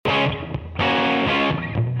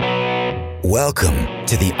Welcome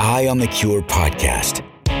to the Eye on the Cure podcast,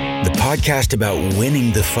 the podcast about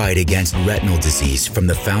winning the fight against retinal disease from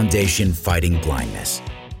the Foundation Fighting Blindness.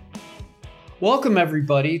 Welcome,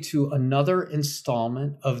 everybody, to another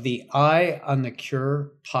installment of the Eye on the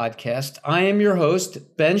Cure podcast. I am your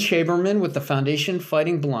host, Ben Shaberman with the Foundation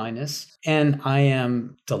Fighting Blindness, and I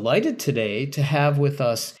am delighted today to have with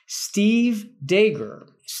us Steve Dager.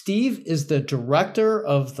 Steve is the director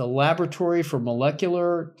of the Laboratory for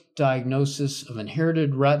Molecular Diagnosis of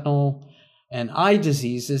Inherited Retinal and Eye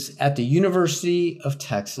Diseases at the University of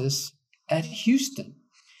Texas at Houston.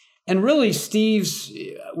 And really,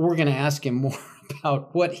 we're going to ask him more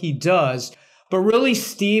about what he does, but really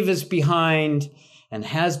Steve is behind and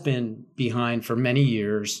has been behind for many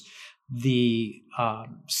years the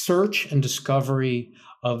search and discovery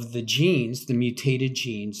of the genes, the mutated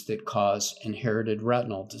genes that cause inherited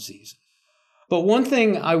retinal disease. But one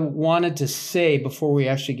thing I wanted to say before we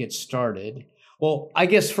actually get started, well, I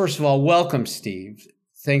guess first of all, welcome, Steve.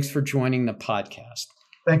 Thanks for joining the podcast.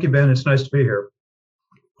 Thank you, Ben. It's nice to be here.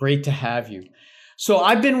 Great to have you. So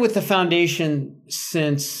I've been with the foundation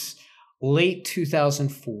since late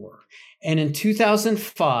 2004. And in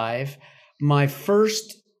 2005, my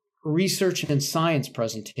first research and science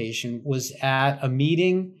presentation was at a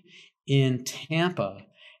meeting in Tampa.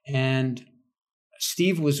 And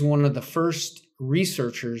Steve was one of the first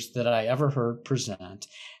researchers that I ever heard present.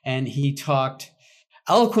 And he talked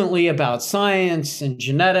eloquently about science and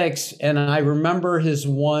genetics. And I remember his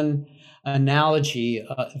one analogy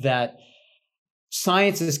that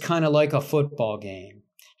science is kind of like a football game,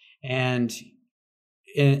 and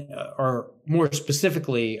or more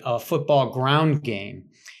specifically, a football ground game.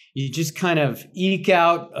 You just kind of eke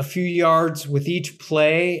out a few yards with each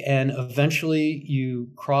play, and eventually you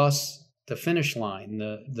cross the finish line.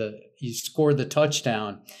 You score the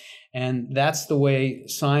touchdown, and that's the way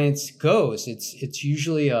science goes. It's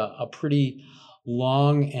usually a pretty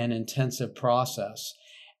long and intensive process.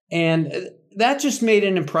 And that just made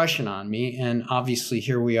an impression on me. And obviously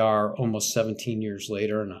here we are almost 17 years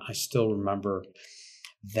later, and I still remember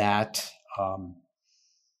that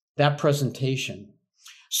presentation.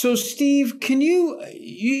 So Steve, can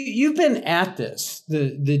you've been at this,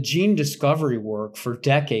 the gene discovery work for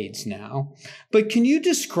decades now, but can you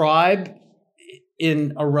describe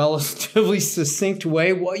in a relatively succinct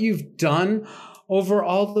way what you've done over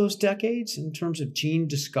all those decades in terms of gene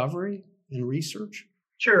discovery and research?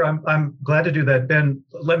 Sure, I'm glad to do that, Ben.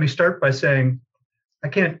 Let me start by saying I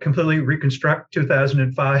can't completely reconstruct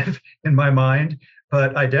 2005 in my mind,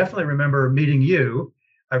 but I definitely remember meeting you.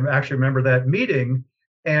 I actually remember that meeting.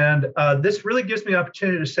 And this really gives me the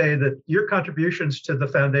opportunity to say that your contributions to the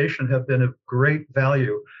foundation have been of great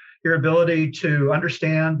value. Your ability to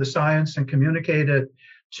understand the science and communicate it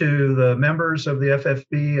to the members of the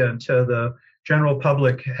FFB and to the general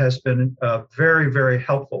public has been very, very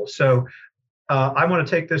helpful. So I want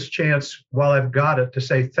to take this chance while I've got it to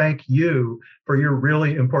say thank you for your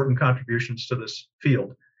really important contributions to this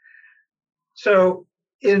field. So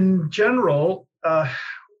in general,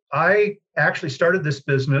 I actually started this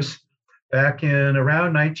business back in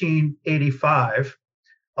around 1985.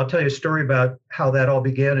 I'll tell you a story about how that all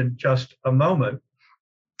began in just a moment.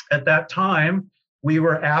 At that time, we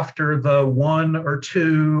were after the 1 or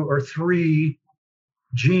 2 or 3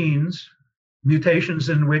 genes, mutations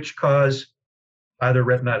in which cause either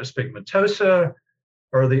retinitis pigmentosa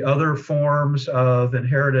or the other forms of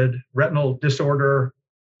inherited retinal disorder,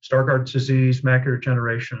 Stargardt disease, macular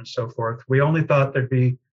degeneration, and so forth. We only thought there'd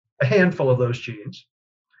be a handful of those genes.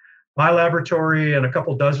 My laboratory and a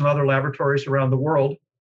couple dozen other laboratories around the world,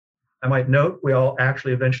 I might note, we all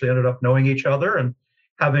actually eventually ended up knowing each other and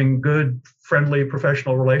having good, friendly,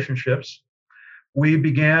 professional relationships. We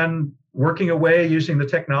began working away using the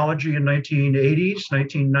technology in 1980s,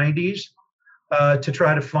 1990s, to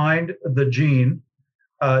try to find the gene.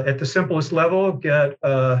 At the simplest level, get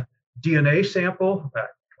a DNA sample,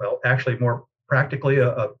 well, actually more practically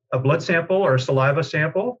a blood sample or a saliva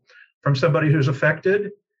sample from somebody who's affected,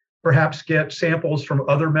 perhaps get samples from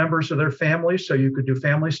other members of their family so you could do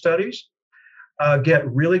family studies, get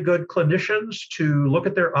really good clinicians to look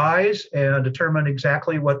at their eyes and determine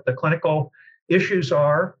exactly what the clinical issues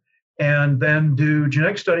are, and then do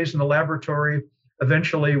genetic studies in the laboratory,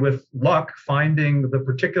 eventually with luck finding the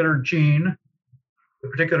particular gene, the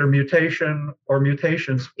particular mutation or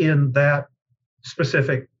mutations in that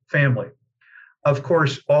specific family. Of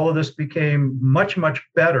course, all of this became much, much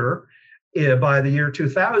better by the year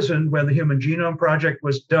 2000 when the Human Genome Project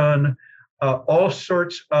was done. All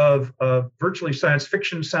sorts of virtually science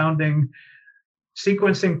fiction sounding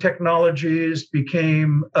Sequencing technologies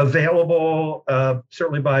became available,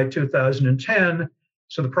 certainly by 2010.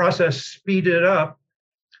 So the process speeded up,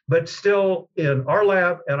 but still in our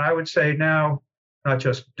lab, and I would say now, not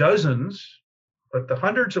just dozens, but the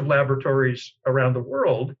hundreds of laboratories around the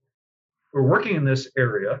world who are working in this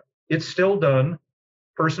area, it's still done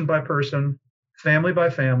person by person, family by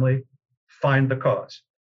family, find the cause.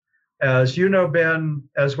 As you know, Ben,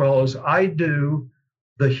 as well as I do,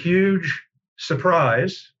 the huge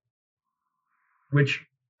surprise, which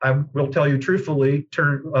I will tell you truthfully,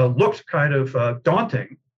 looked kind of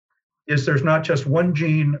daunting, is there's not just one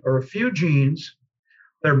gene or a few genes,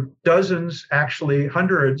 there are dozens, actually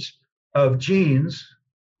hundreds of genes,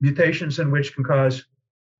 mutations in which can cause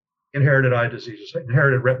inherited eye diseases,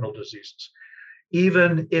 inherited retinal diseases.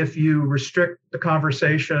 Even if you restrict the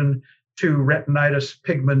conversation to retinitis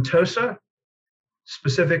pigmentosa,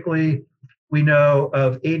 specifically, we know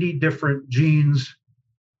of 80 different genes,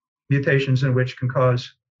 mutations in which can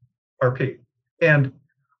cause RP. And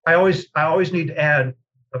I always need to add,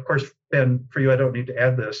 of course, Ben, for you, I don't need to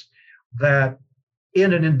add this, that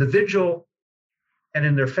in an individual and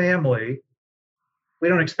in their family, we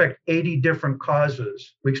don't expect 80 different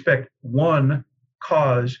causes. We expect one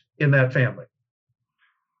cause in that family.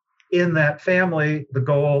 In that family, the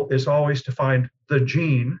goal is always to find the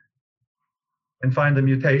gene and find the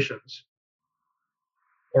mutations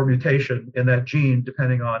or mutation in that gene,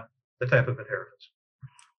 depending on the type of inheritance.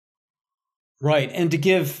 Right. And to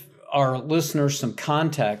give our listeners some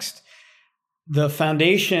context, the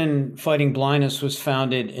Foundation Fighting Blindness was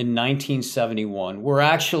founded in 1971. We're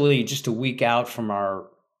actually just a week out from our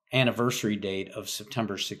anniversary date of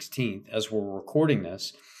September 16th as we're recording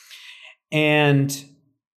this. And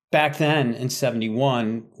back then in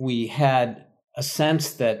 71, we had a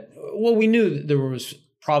sense that, well, we knew that there was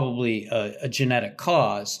probably a genetic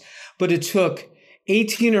cause, but it took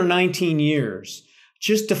 18 or 19 years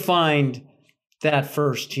just to find that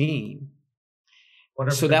first gene.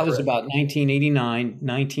 So that was about 1989,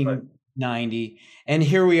 1990. Right. And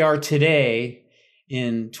here we are today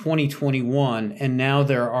in 2021. And now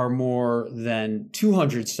there are more than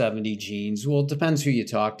 270 genes. Well, it depends who you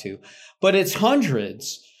talk to, but it's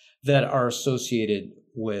hundreds that are associated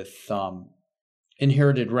with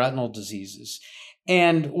inherited retinal diseases.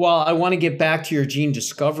 And while I want to get back to your gene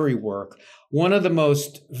discovery work, one of the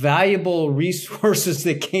most valuable resources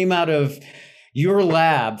that came out of your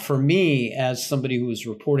lab for me as somebody who was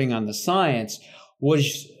reporting on the science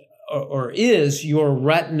was or is your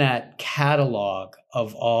RetNet catalog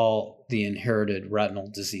of all the inherited retinal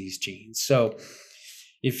disease genes. So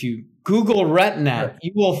if you Google RetNet,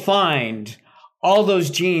 you will find all those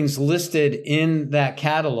genes listed in that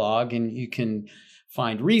catalog, and you can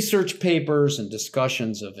find research papers and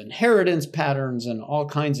discussions of inheritance patterns and all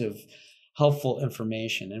kinds of helpful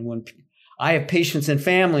information. And when I have patients and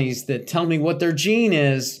families that tell me what their gene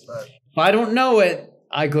is, if I don't know it,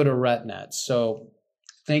 I go to RetNet. So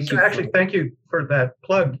thank you. Actually, thank you for that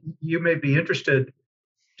plug. You may be interested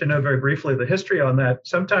to know very briefly the history on that.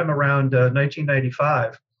 Sometime around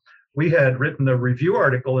 1995, we had written a review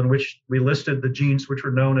article in which we listed the genes which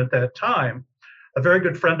were known at that time. A very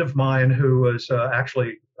good friend of mine who was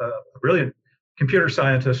actually a brilliant computer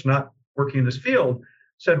scientist, not working in this field,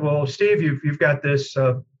 said, well, Steve, you've got this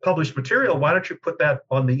published material. Why don't you put that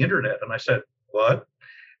on the internet? And I said, what?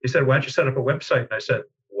 He said, why don't you set up a website? And I said,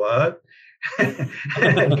 what?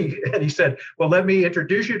 and he said, well, let me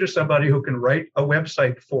introduce you to somebody who can write a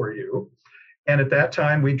website for you. And at that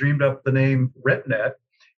time, we dreamed up the name RetNet.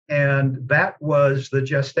 And that was the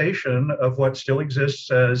gestation of what still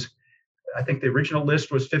exists as, I think the original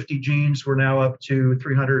list was 50 genes. We're now up to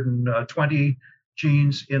 320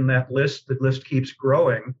 genes in that list. The list keeps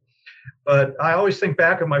growing. But I always think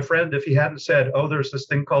back of my friend, if he hadn't said, oh, there's this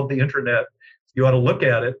thing called the internet, you ought to look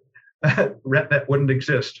at it, RetNet wouldn't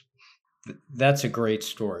exist. That's a great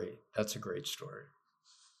story. That's a great story.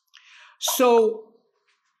 So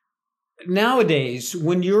nowadays,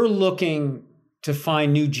 when you're looking to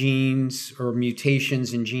find new genes or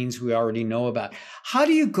mutations in genes we already know about, how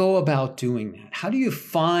do you go about doing that? How do you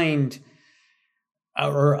find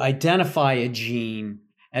or identify a gene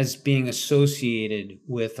as being associated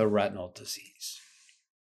with a retinal disease?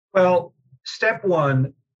 Well, step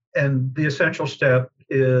one, and the essential step,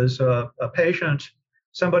 is a patient,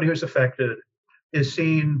 somebody who's affected, is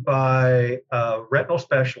seen by a retinal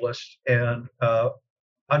specialist, and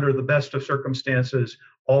under the best of circumstances,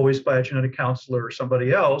 always by a genetic counselor or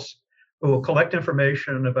somebody else, who will collect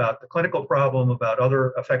information about the clinical problem, about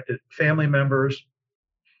other affected family members.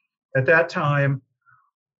 At that time,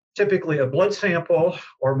 typically a blood sample,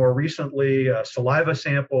 or more recently, a saliva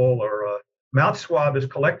sample or a mouth swab is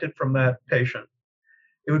collected from that patient,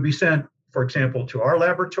 it would be sent, for example, to our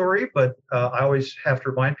laboratory, but I always have to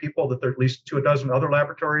remind people that there are at least 24 other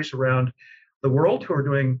laboratories around the world who are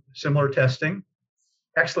doing similar testing.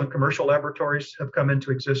 Excellent commercial laboratories have come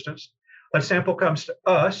into existence. That sample comes to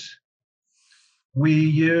us. We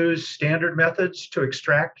use standard methods to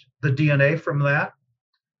extract the DNA from that.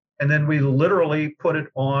 And then we literally put it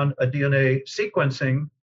on a DNA sequencing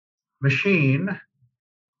machine.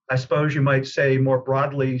 I suppose you might say more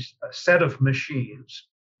broadly, a set of machines.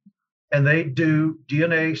 And they do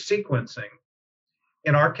DNA sequencing,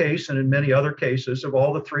 in our case and in many other cases, of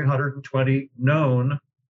all the 320 known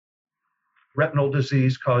retinal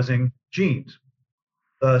disease causing genes.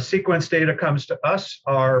 The sequence data comes to us.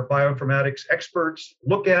 Our bioinformatics experts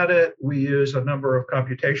look at it. We use a number of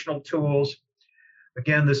computational tools.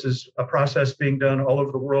 Again, this is a process being done all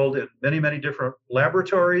over the world in many, many different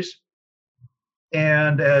laboratories.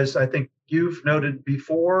 And as I think you've noted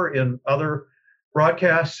before in other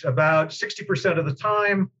broadcasts, about 60% of the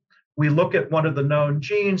time, we look at one of the known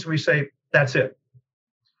genes, we say, that's it.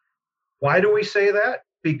 Why do we say that?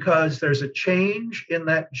 Because there's a change in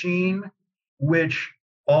that gene, which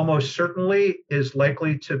almost certainly is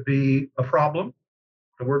likely to be a problem.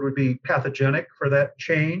 The word would be pathogenic for that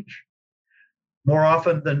change. More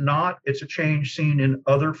often than not, it's a change seen in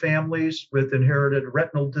other families with inherited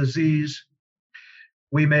retinal disease.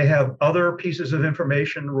 We may have other pieces of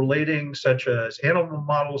information relating, such as animal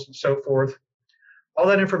models and so forth. All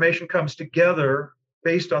that information comes together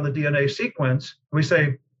based on the DNA sequence. We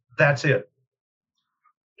say, that's it.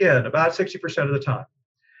 Again, about 60% of the time.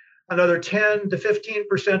 Another 10 to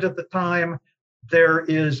 15% of the time, there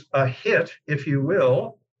is a hit, if you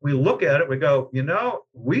will. We look at it, we go,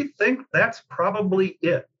 we think that's probably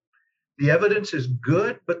it. The evidence is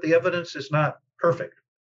good, but the evidence is not perfect.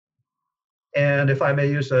 And if I may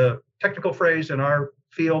use a technical phrase in our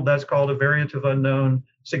field, that's called a variant of unknown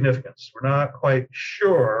significance. We're not quite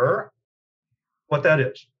sure what that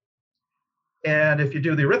is. And if you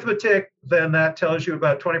do the arithmetic, then that tells you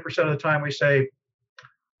about 20% of the time we say,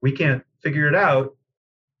 we can't figure it out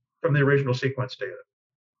from the original sequence data.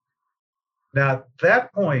 Now, at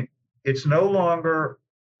that point, it's no longer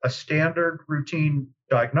a standard routine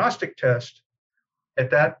diagnostic test. At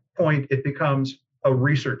that point, it becomes a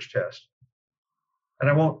research test. And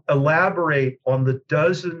I won't elaborate on the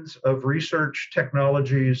dozens of research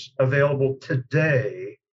technologies available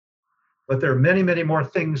today, but there are many, many more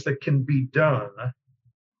things that can be done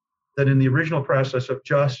than in the original process of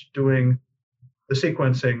just doing the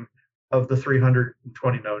sequencing of the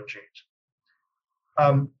 320 known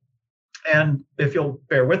genes. And if you'll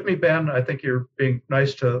bear with me, Ben, I think you're being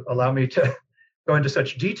nice to allow me to go into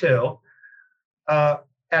such detail.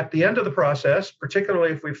 At the end of the process,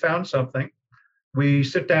 particularly if we found something, we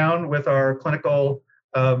sit down with our clinical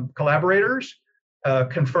collaborators,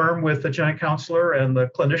 confirm with the genetic counselor and the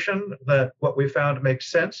clinician that what we found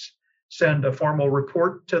makes sense, send a formal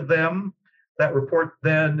report to them. That report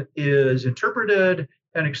then is interpreted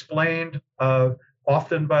and explained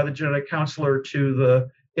often by the genetic counselor to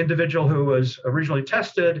the individual who was originally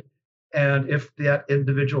tested, and if that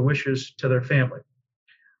individual wishes, to their family.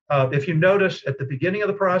 If you notice, at the beginning of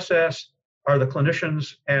the process are the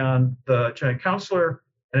clinicians and the genetic counselor,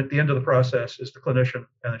 and at the end of the process is the clinician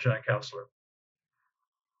and the genetic counselor.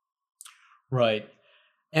 Right.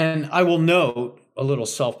 And I will note, a little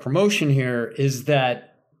self-promotion here, is that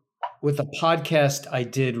with a podcast I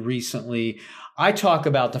did recently, I talk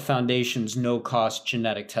about the Foundation's no-cost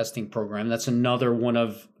genetic testing program. That's another one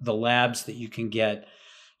of the labs that you can get.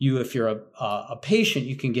 If you're a patient,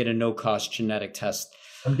 you can get a no-cost genetic test.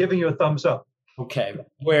 I'm giving you a thumbs up. Okay.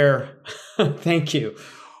 Thank you.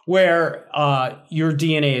 Where your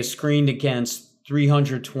DNA is screened against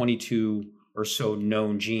 322 or so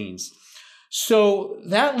known genes. So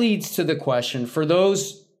that leads to the question, for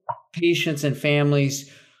those patients and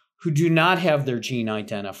families who do not have their gene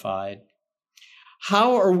identified,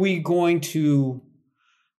 how are we going to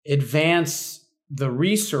advance the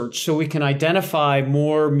research so we can identify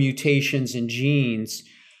more mutations in genes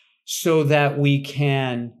so that we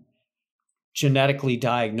can genetically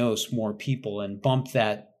diagnose more people and bump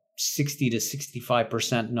that 60 to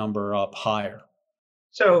 65% number up higher?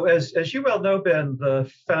 So as you well know, Ben,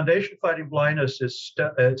 the Foundation Fighting Blindness is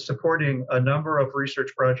supporting a number of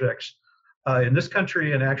research projects in this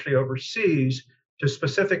country and actually overseas to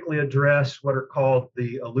specifically address what are called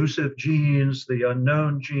the elusive genes, the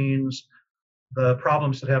unknown genes, the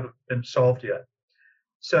problems that haven't been solved yet.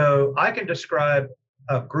 So I can describe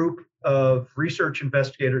a group of research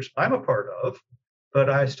investigators I'm a part of, but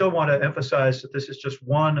I still want to emphasize that this is just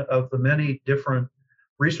one of the many different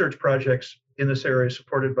research projects in this area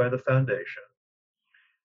supported by the foundation.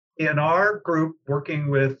 In our group, working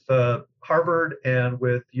with Harvard and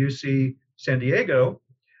with UC San Diego,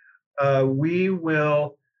 we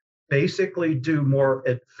will basically do more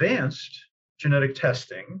advanced genetic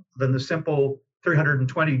testing than the simple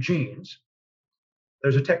 320 genes.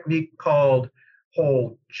 There's a technique called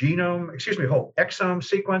whole exome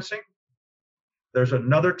sequencing. There's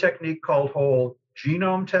another technique called whole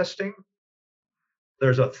genome testing.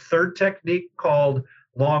 There's a third technique called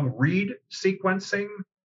long read sequencing.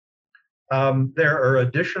 There are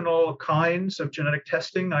additional kinds of genetic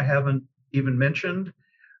testing I haven't even mentioned.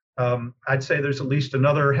 I'd say there's at least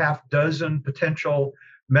another half dozen potential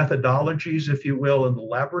methodologies, if you will, in the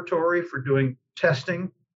laboratory for doing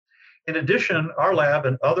testing. In addition, our lab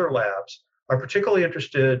and other labs are particularly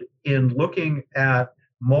interested in looking at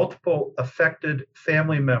multiple affected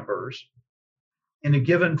family members in a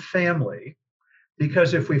given family,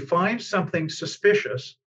 because if we find something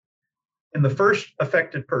suspicious in the first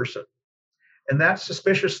affected person, and that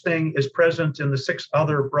suspicious thing is present in the 6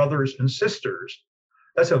 other brothers and sisters,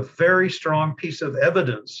 that's a very strong piece of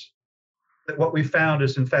evidence that what we found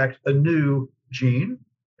is in fact a new gene,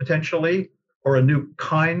 potentially, or a new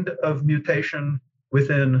kind of mutation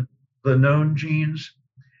within the known genes.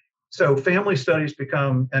 So family studies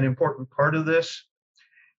become an important part of this.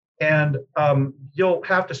 And you'll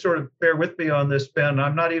have to sort of bear with me on this, Ben.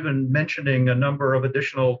 I'm not even mentioning a number of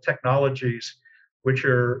additional technologies which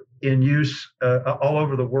are in use all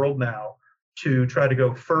over the world now to try to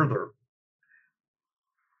go further.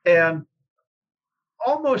 And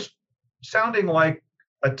almost sounding like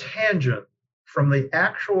a tangent from the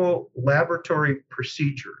actual laboratory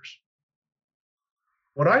procedures,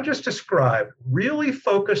 what I just described really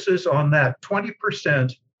focuses on that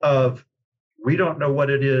 20% of we don't know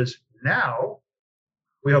what it is now,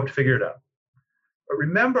 we hope to figure it out. But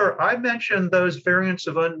remember, I mentioned those variants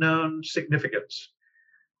of unknown significance,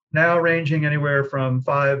 now ranging anywhere from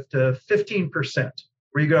 5 to 15%,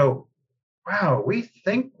 where you go, wow, we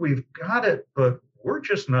think we've got it, but we're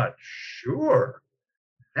just not sure.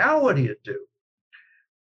 Now what do you do?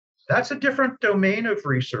 That's a different domain of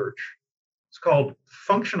research. It's called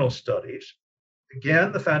functional studies.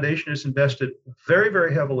 Again, the foundation is invested very,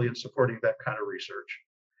 very heavily in supporting that kind of research.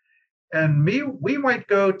 And we might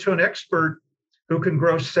go to an expert who can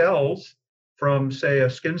grow cells from, say, a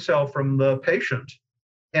skin cell from the patient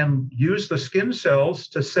and use the skin cells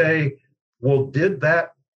to say, well, did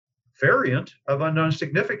that variant of unknown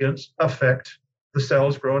significance affect the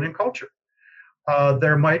cells grown in culture?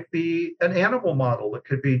 There might be an animal model that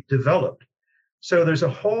could be developed. So there's a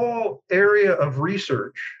whole area of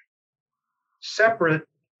research, separate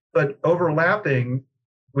but overlapping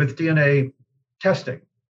with DNA testing,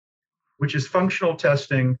 which is functional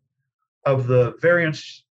testing of the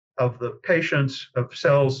variants of the patients, of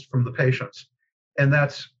cells from the patients. And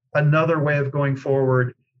that's another way of going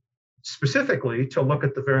forward, specifically to look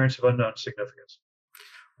at the variants of unknown significance.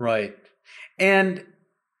 Right. And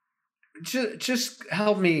just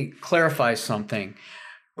help me clarify something.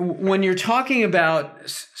 When you're talking about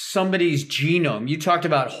somebody's genome, you talked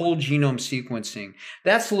about whole genome sequencing.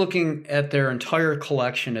 That's looking at their entire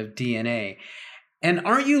collection of DNA. And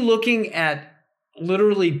aren't you looking at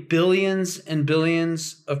literally billions and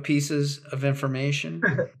billions of pieces of information?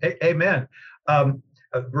 Amen. A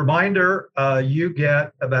reminder, you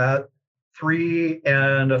get about 3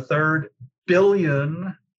 1/3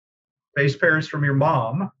 billion base pairs from your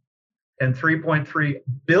mom and 3.3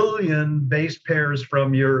 billion base pairs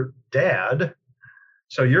from your dad.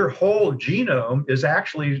 So your whole genome is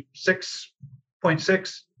actually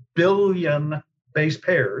 6.6 billion base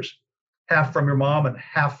pairs, half from your mom and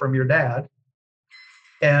half from your dad.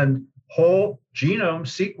 And whole genome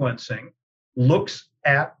sequencing looks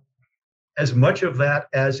at as much of that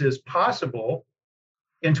as is possible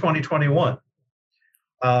in 2021.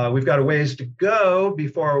 We've got a ways to go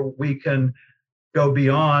before we can go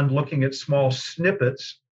beyond looking at small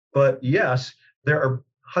snippets. But yes, there are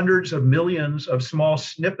hundreds of millions of small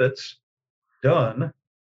snippets done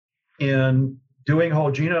in doing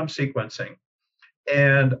whole genome sequencing.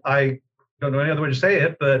 And I don't know any other way to say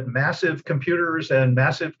it, but massive computers and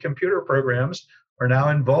massive computer programs are now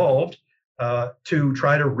involved to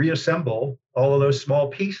try to reassemble all of those small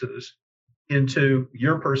pieces into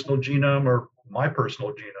your personal genome or my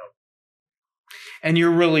personal genome. And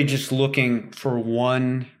you're really just looking for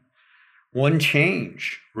one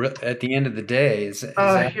change at the end of the day.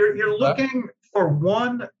 You're looking for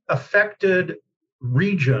one affected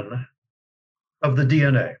region of the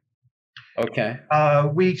DNA.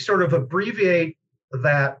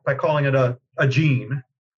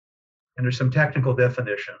 and there's some technical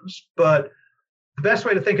definitions, but the best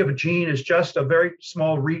way to think of a gene is just a very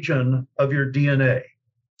small region of your DNA,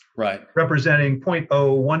 Right. representing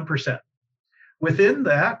 0.01%. Within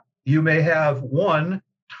that, you may have one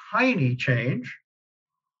tiny change.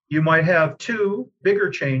 You might have two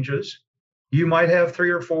bigger changes. You might have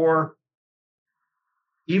three or four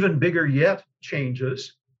even bigger yet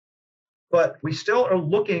changes. But we still are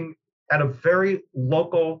looking at a very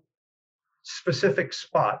local, specific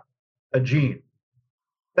spot, a gene.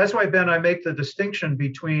 That's why, Ben, I make the distinction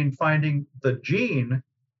between finding the gene,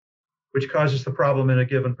 which causes the problem in a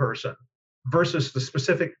given person, versus the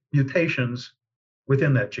specific mutations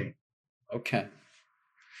within that gene. Okay.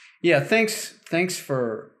 Yeah, thanks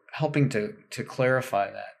for helping to clarify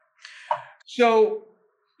that. So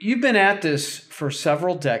you've been at this for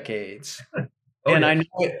several decades. And I know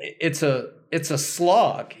it's a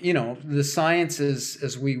slog. You know, the science is,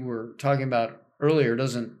 as we were talking about earlier,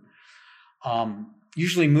 doesn't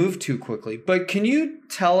usually move too quickly. But can you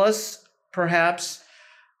tell us perhaps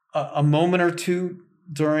a moment or two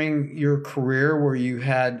during your career where you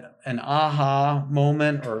had an aha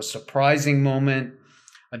moment or a surprising moment,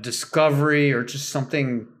 a discovery, or just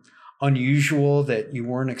something unusual that you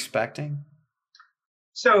weren't expecting?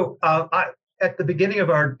 So at the beginning of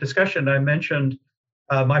our discussion, I mentioned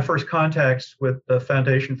my first contacts with the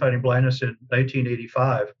Foundation Fighting Blindness in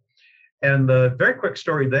 1985. And the very quick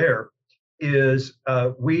story there is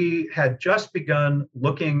we had just begun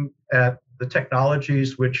looking at the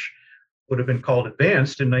technologies which would have been called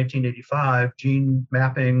advanced in 1985, gene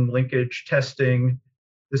mapping, linkage testing.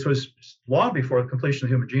 This was long before the completion of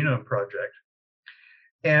the Human Genome Project.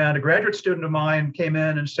 And a graduate student of mine came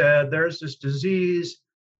in and said, there's this disease,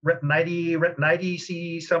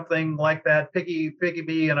 retinitis, something like that, piggy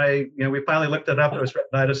bee. And we finally looked it up. It was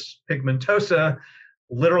retinitis pigmentosa.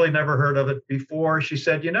 Literally never heard of it before. She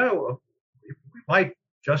said, we might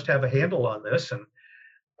just have a handle on this. And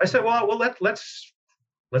I said, well, let's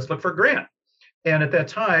look for a grant. And at that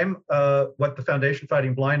time, what the Foundation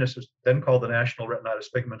Fighting Blindness was then called the National Retinitis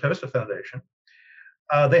Pigmentosa Foundation,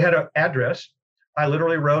 they had an address. I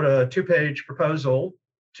literally wrote a 2-page proposal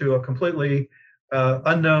to a completely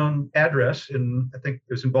unknown address I think it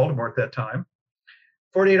was in Baltimore at that time.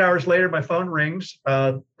 48 hours later, my phone rings.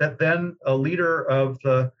 That then a leader of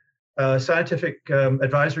the scientific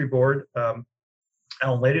advisory board,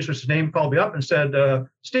 Alan Ladies was his name, called me up and said,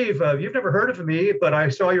 Steve, you've never heard of me, but I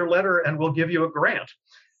saw your letter and we'll give you a grant.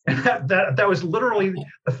 And that was literally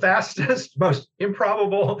the fastest, most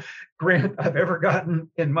improbable grant I've ever gotten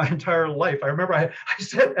in my entire life. I remember I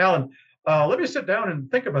said, Alan, let me sit down and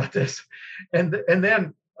think about this. And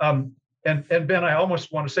then, Ben, I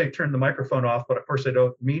almost want to say turn the microphone off, but of course I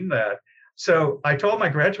don't mean that. So I told my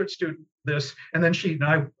graduate student this, and then she and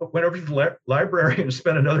I went over to the library and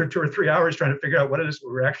spent another 2 or 3 hours trying to figure out what it is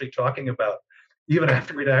we were actually talking about, even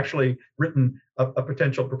after we'd actually written a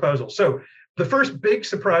potential proposal. So the first big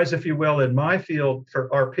surprise, if you will, in my field for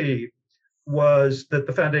RP was that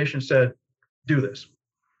the foundation said, do this.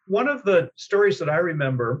 One of the stories that I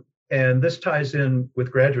remember, and this ties in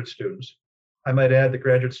with graduate students, I might add that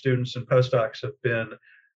graduate students and postdocs have been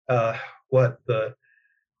the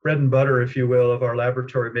bread and butter, if you will, of our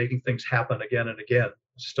laboratory, making things happen again and again.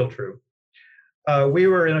 It's still true. We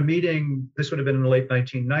were in a meeting, this would have been in the late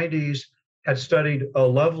 1990s, had studied a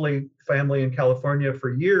lovely family in California for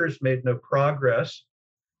years, made no progress.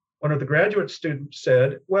 One of the graduate students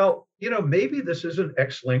said, well, maybe this is an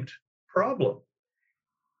X-linked problem.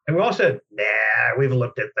 And we all said, nah, we've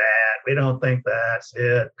looked at that. We don't think that's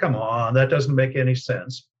it. Come on, that doesn't make any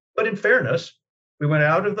sense. But in fairness, we went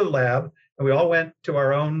out of the lab and we all went to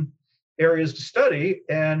our own areas to study.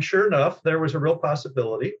 And sure enough, there was a real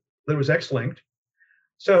possibility that it was X-linked.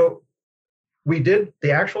 So we did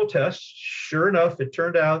the actual test. Sure enough, it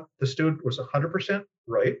turned out the student was 100%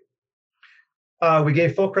 right. We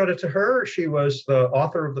gave full credit to her. She was the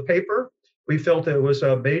author of the paper. We felt it was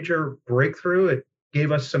a major breakthrough. It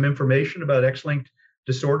gave us some information about X-linked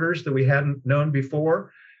disorders that we hadn't known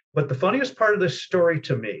before. But the funniest part of this story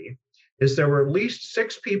to me is there were at least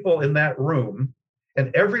 6 people in that room,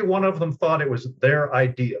 and every one of them thought it was their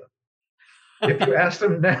idea. If you ask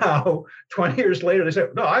them now, 20 years later, they say,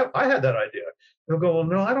 no, I had that idea. They'll go, well,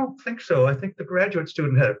 no, I don't think so. I think the graduate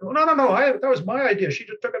student had it. Well, no, that was my idea. She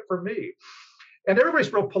just took it from me. And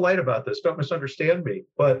everybody's real polite about this. Don't misunderstand me.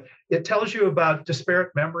 But it tells you about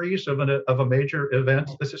disparate memories of a major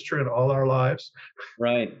event. This is true in all our lives.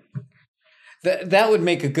 Right. That would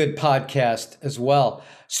make a good podcast as well.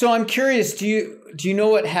 So I'm curious, do you know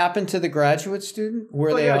what happened to the graduate student?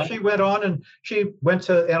 She went on and she went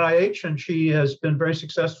to NIH, and she has been very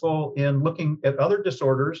successful in looking at other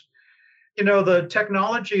disorders. The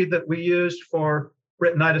technology that we used for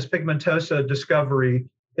retinitis pigmentosa discovery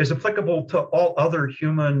is applicable to all other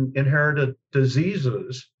human inherited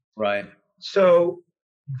diseases. Right. So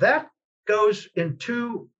that goes in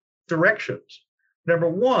two directions. Number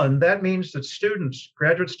one, that means that students,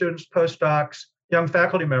 graduate students, postdocs, young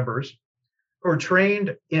faculty members who are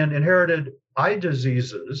trained in inherited eye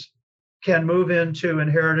diseases can move into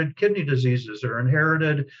inherited kidney diseases or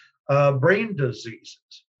inherited brain diseases.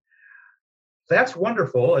 That's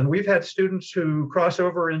wonderful. And we've had students who cross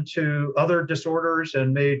over into other disorders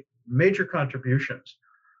and made major contributions.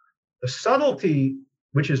 The subtlety,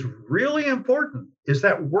 which is really important, is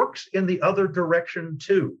that works in the other direction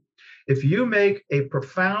too. If you make a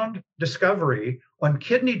profound discovery on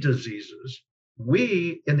kidney diseases,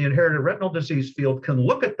 we in the inherited retinal disease field can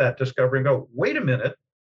look at that discovery and go, wait a minute,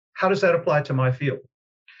 how does that apply to my field?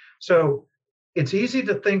 So it's easy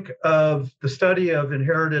to think of the study of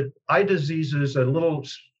inherited eye diseases, a little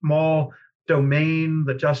small domain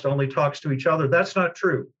that just only talks to each other. That's not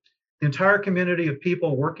true. The entire community of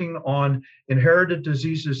people working on inherited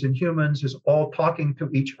diseases in humans is all talking to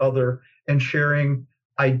each other and sharing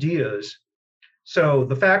ideas. So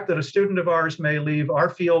the fact that a student of ours may leave our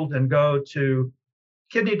field and go to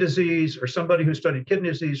kidney disease, or somebody who studied kidney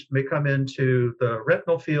disease may come into the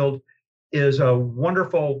retinal field, is a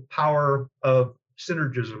wonderful power of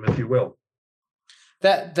synergism, if you will.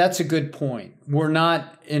 That's a good point. We're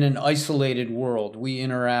not in an isolated world. We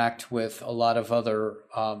interact with a lot of other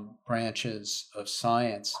branches of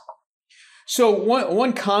science. So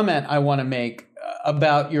one comment I want to make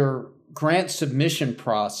about your grant submission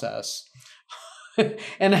process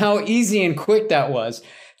and how easy and quick that was.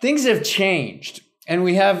 Things have changed. And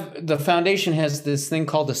the foundation has this thing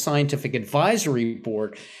called the Scientific Advisory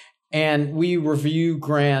Board. And we review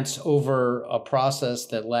grants over a process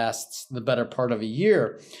that lasts the better part of a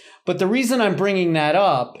year. But the reason I'm bringing that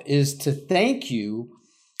up is to thank you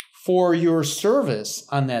for your service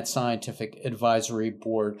on that Scientific Advisory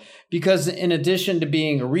Board. Because in addition to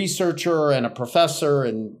being a researcher and a professor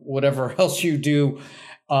and whatever else you do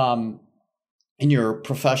in your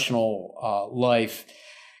professional life,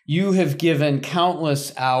 you have given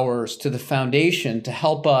countless hours to the foundation to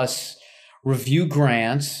help us review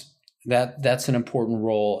grants. That's an important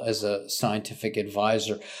role as a scientific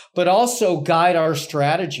advisor, but also guide our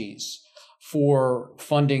strategies for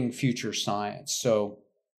funding future science. So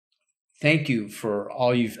thank you for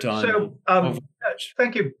all you've done. So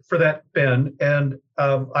thank you for that, Ben. And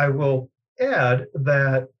I will add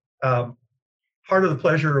that part of the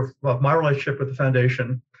pleasure of my relationship with the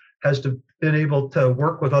foundation has been able to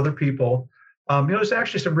work with other people. There's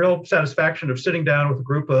actually some real satisfaction of sitting down with a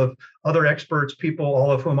group of other experts, people, all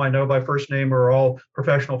of whom I know by first name or all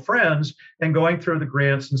professional friends, and going through the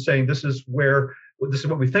grants and saying, this is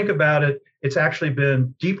what we think about it. It's actually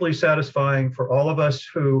been deeply satisfying for all of us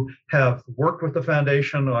who have worked with the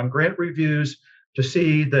foundation on grant reviews to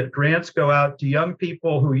see that grants go out to young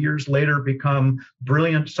people who years later become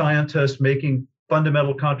brilliant scientists making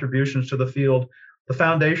fundamental contributions to the field. The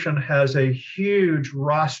foundation has a huge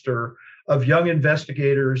roster of young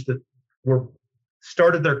investigators that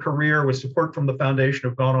started their career with support from the foundation,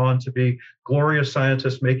 have gone on to be glorious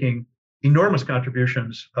scientists making enormous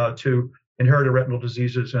contributions to inherited retinal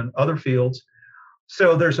diseases and other fields.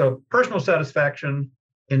 So there's a personal satisfaction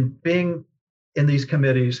in being in these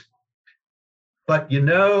committees. But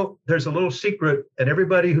there's a little secret, and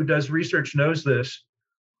everybody who does research knows this.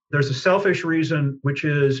 There's a selfish reason, which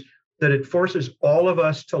is that it forces all of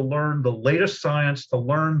us to learn the latest science, to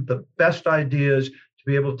learn the best ideas, to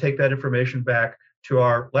be able to take that information back to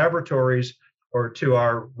our laboratories or to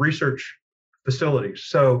our research facilities.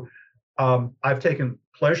 So I've taken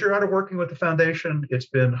pleasure out of working with the foundation. It's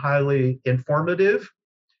been highly informative.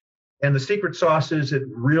 And the secret sauce is it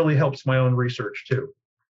really helps my own research too.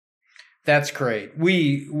 That's great.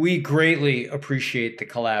 We greatly appreciate the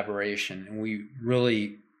collaboration, and we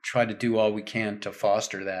really try to do all we can to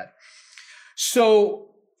foster that. So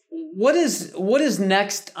what is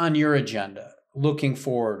next on your agenda looking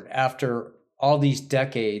forward after all these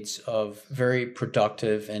decades of very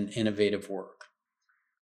productive and innovative work?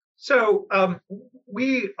 So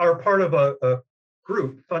we are part of a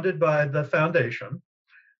group funded by the foundation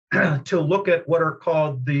to look at what are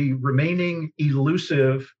called the remaining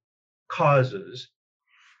elusive causes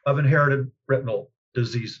of inherited retinal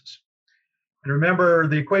diseases. And remember,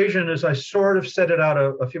 the equation, as I sort of set it out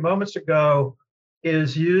a few moments ago,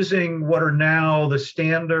 is using what are now the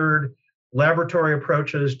standard laboratory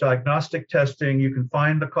approaches, diagnostic testing. You can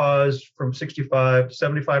find the cause from 65 to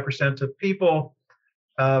 75% of people.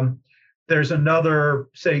 There's another,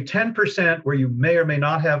 say, 10% where you may or may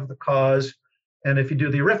not have the cause. And if you do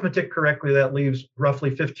the arithmetic correctly, that leaves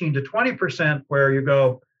roughly 15 to 20% where you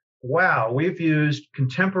go, wow, we've used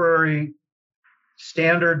contemporary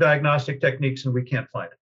standard diagnostic techniques and we can't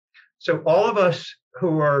find it. So all of us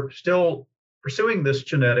who are still pursuing this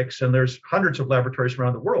genetics, and there's hundreds of laboratories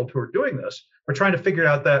around the world who are doing this, we're trying to figure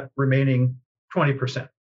out that remaining 20%.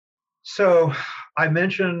 So I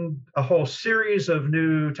mentioned a whole series of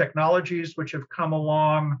new technologies which have come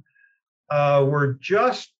along. We're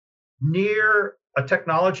just near a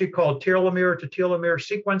technology called telomere to telomere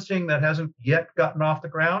sequencing that hasn't yet gotten off the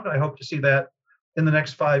ground. I hope to see that in the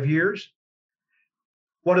next 5 years.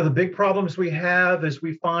 One of the big problems we have is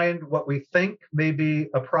we find what we think may be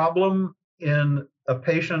a problem in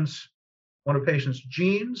one of patient's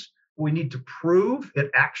genes. We need to prove it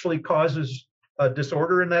actually causes a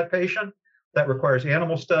disorder in that patient. That requires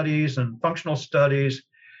animal studies and functional studies.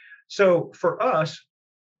 So for us,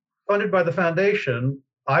 funded by the foundation,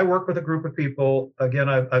 I work with a group of people. Again,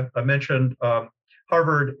 I mentioned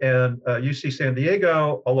Harvard and UC San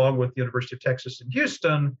Diego, along with the University of Texas in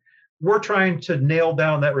Houston. We're trying to nail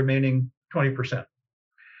down that remaining 20%.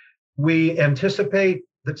 We anticipate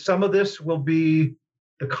that some of this will be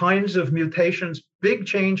the kinds of mutations, big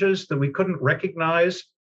changes that we couldn't recognize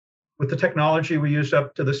with the technology we used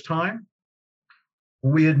up to this time.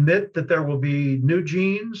 We admit that there will be new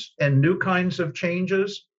genes and new kinds of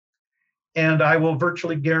changes. And I will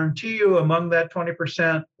virtually guarantee you among that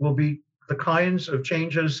 20% will be the kinds of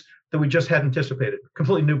changes that we just hadn't anticipated,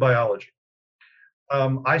 completely new biology.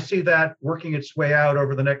 I see that working its way out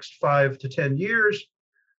over the next 5 to 10 years.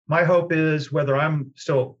 My hope is, whether I'm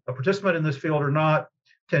still a participant in this field or not,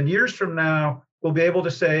 10 years from now, we'll be able to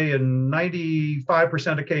say in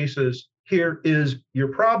 95% of cases, here is your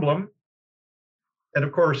problem. And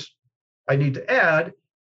of course, I need to add,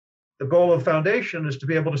 the goal of the foundation is to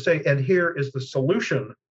be able to say, and here is the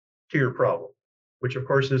solution to your problem, which of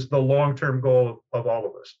course is the long-term goal of all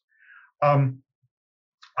of us. I'm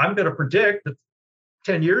going to predict that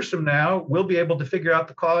 10 years from now, we'll be able to figure out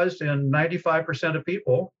the cause in 95% of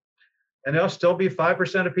people. And there'll still be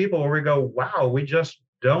 5% of people where we go, wow, we just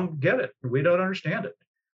don't get it. We don't understand it.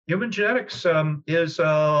 Human genetics is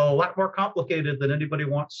a lot more complicated than anybody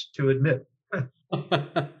wants to admit.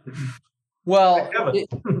 Well,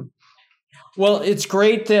 it's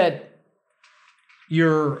great that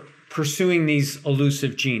you're pursuing these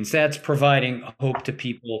elusive genes. That's providing hope to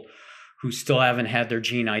people who still haven't had their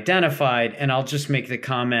gene identified. And I'll just make the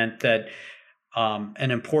comment that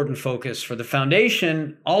an important focus for the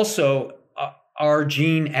foundation also are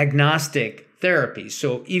gene agnostic therapies.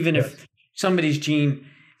 So even if somebody's gene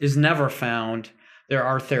is never found, there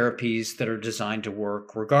are therapies that are designed to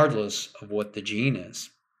work regardless of what the gene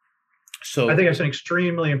is. So I think that's an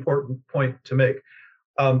extremely important point to make.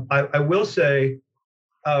 I will say,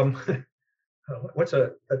 what's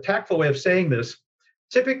a tactful way of saying this?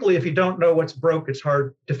 Typically, if you don't know what's broke, it's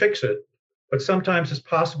hard to fix it. But sometimes it's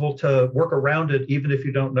possible to work around it, even if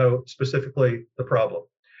you don't know specifically the problem.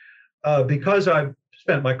 Because I've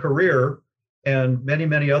spent my career, and many,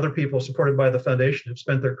 many other people supported by the foundation have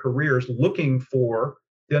spent their careers looking for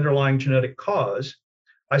the underlying genetic cause,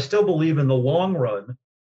 I still believe in the long run,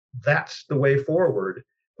 that's the way forward.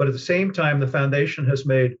 But at the same time, the foundation has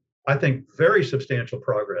made, I think, very substantial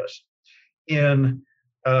progress in,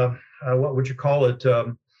 what would you call it,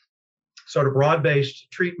 sort of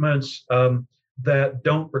broad-based treatments that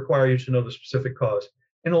don't require you to know the specific cause.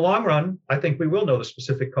 In the long run, I think we will know the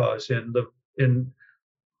specific cause in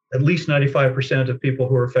at least 95% of people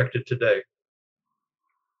who are affected today.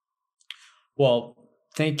 Well,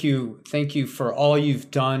 thank you. Thank you for all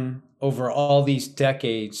you've done over all these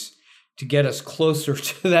decades to get us closer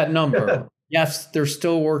to that number. Yes, there's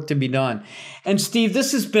still work to be done. And Steve,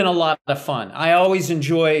 this has been a lot of fun. I always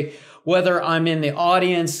enjoy, whether I'm in the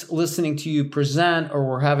audience listening to you present or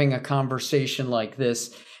we're having a conversation like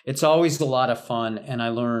this, it's always a lot of fun and I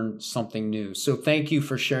learn something new. So thank you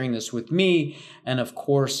for sharing this with me and of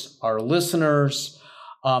course our listeners.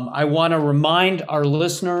 I want to remind our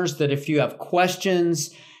listeners that if you have questions,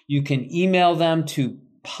 you can email them to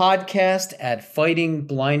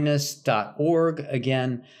podcast@fightingblindness.org.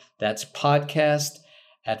 Again, that's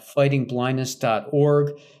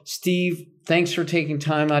podcast@fightingblindness.org. Steve, thanks for taking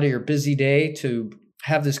time out of your busy day to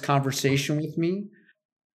have this conversation with me.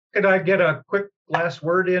 Could I get a quick last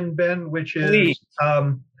word in, Ben, which is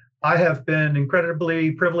I have been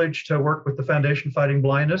incredibly privileged to work with the Foundation Fighting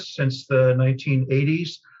Blindness since the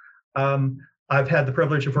 1980s. I've had the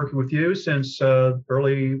privilege of working with you since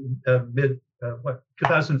mid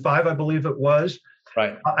 2005, I believe it was.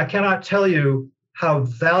 Right. I cannot tell you how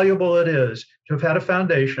valuable it is to have had a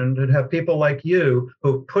foundation, to have people like you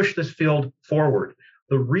who push this field forward.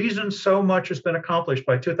 The reason so much has been accomplished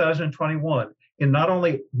by 2021 in not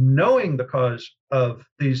only knowing the cause of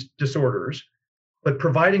these disorders, but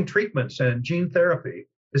providing treatments and gene therapy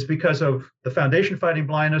is because of the Foundation Fighting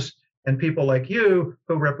Blindness and people like you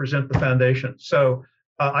who represent the foundation. So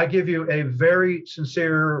I give you a very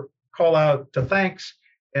sincere call out to thanks.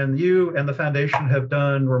 And you and the foundation have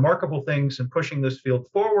done remarkable things in pushing this field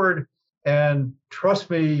forward. And trust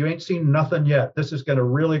me, you ain't seen nothing yet. This is going to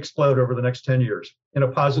really explode over the next 10 years in a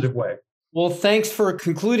positive way. Well, thanks for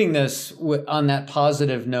concluding this on that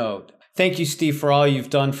positive note. Thank you, Steve, for all you've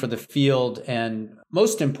done for the field. And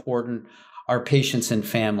most important, our patients and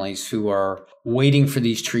families who are waiting for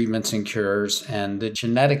these treatments and cures. And the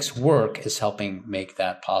genetics work is helping make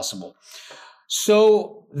that possible.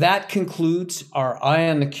 So that concludes our Eye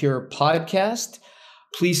on the Cure podcast.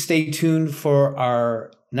 Please stay tuned for our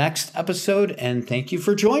next episode, and thank you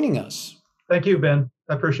for joining us. Thank you, Ben.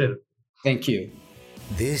 I appreciate it. Thank you.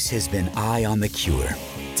 This has been Eye on the Cure.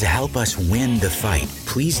 To help us win the fight,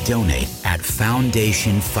 please donate at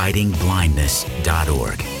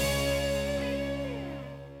foundationfightingblindness.org.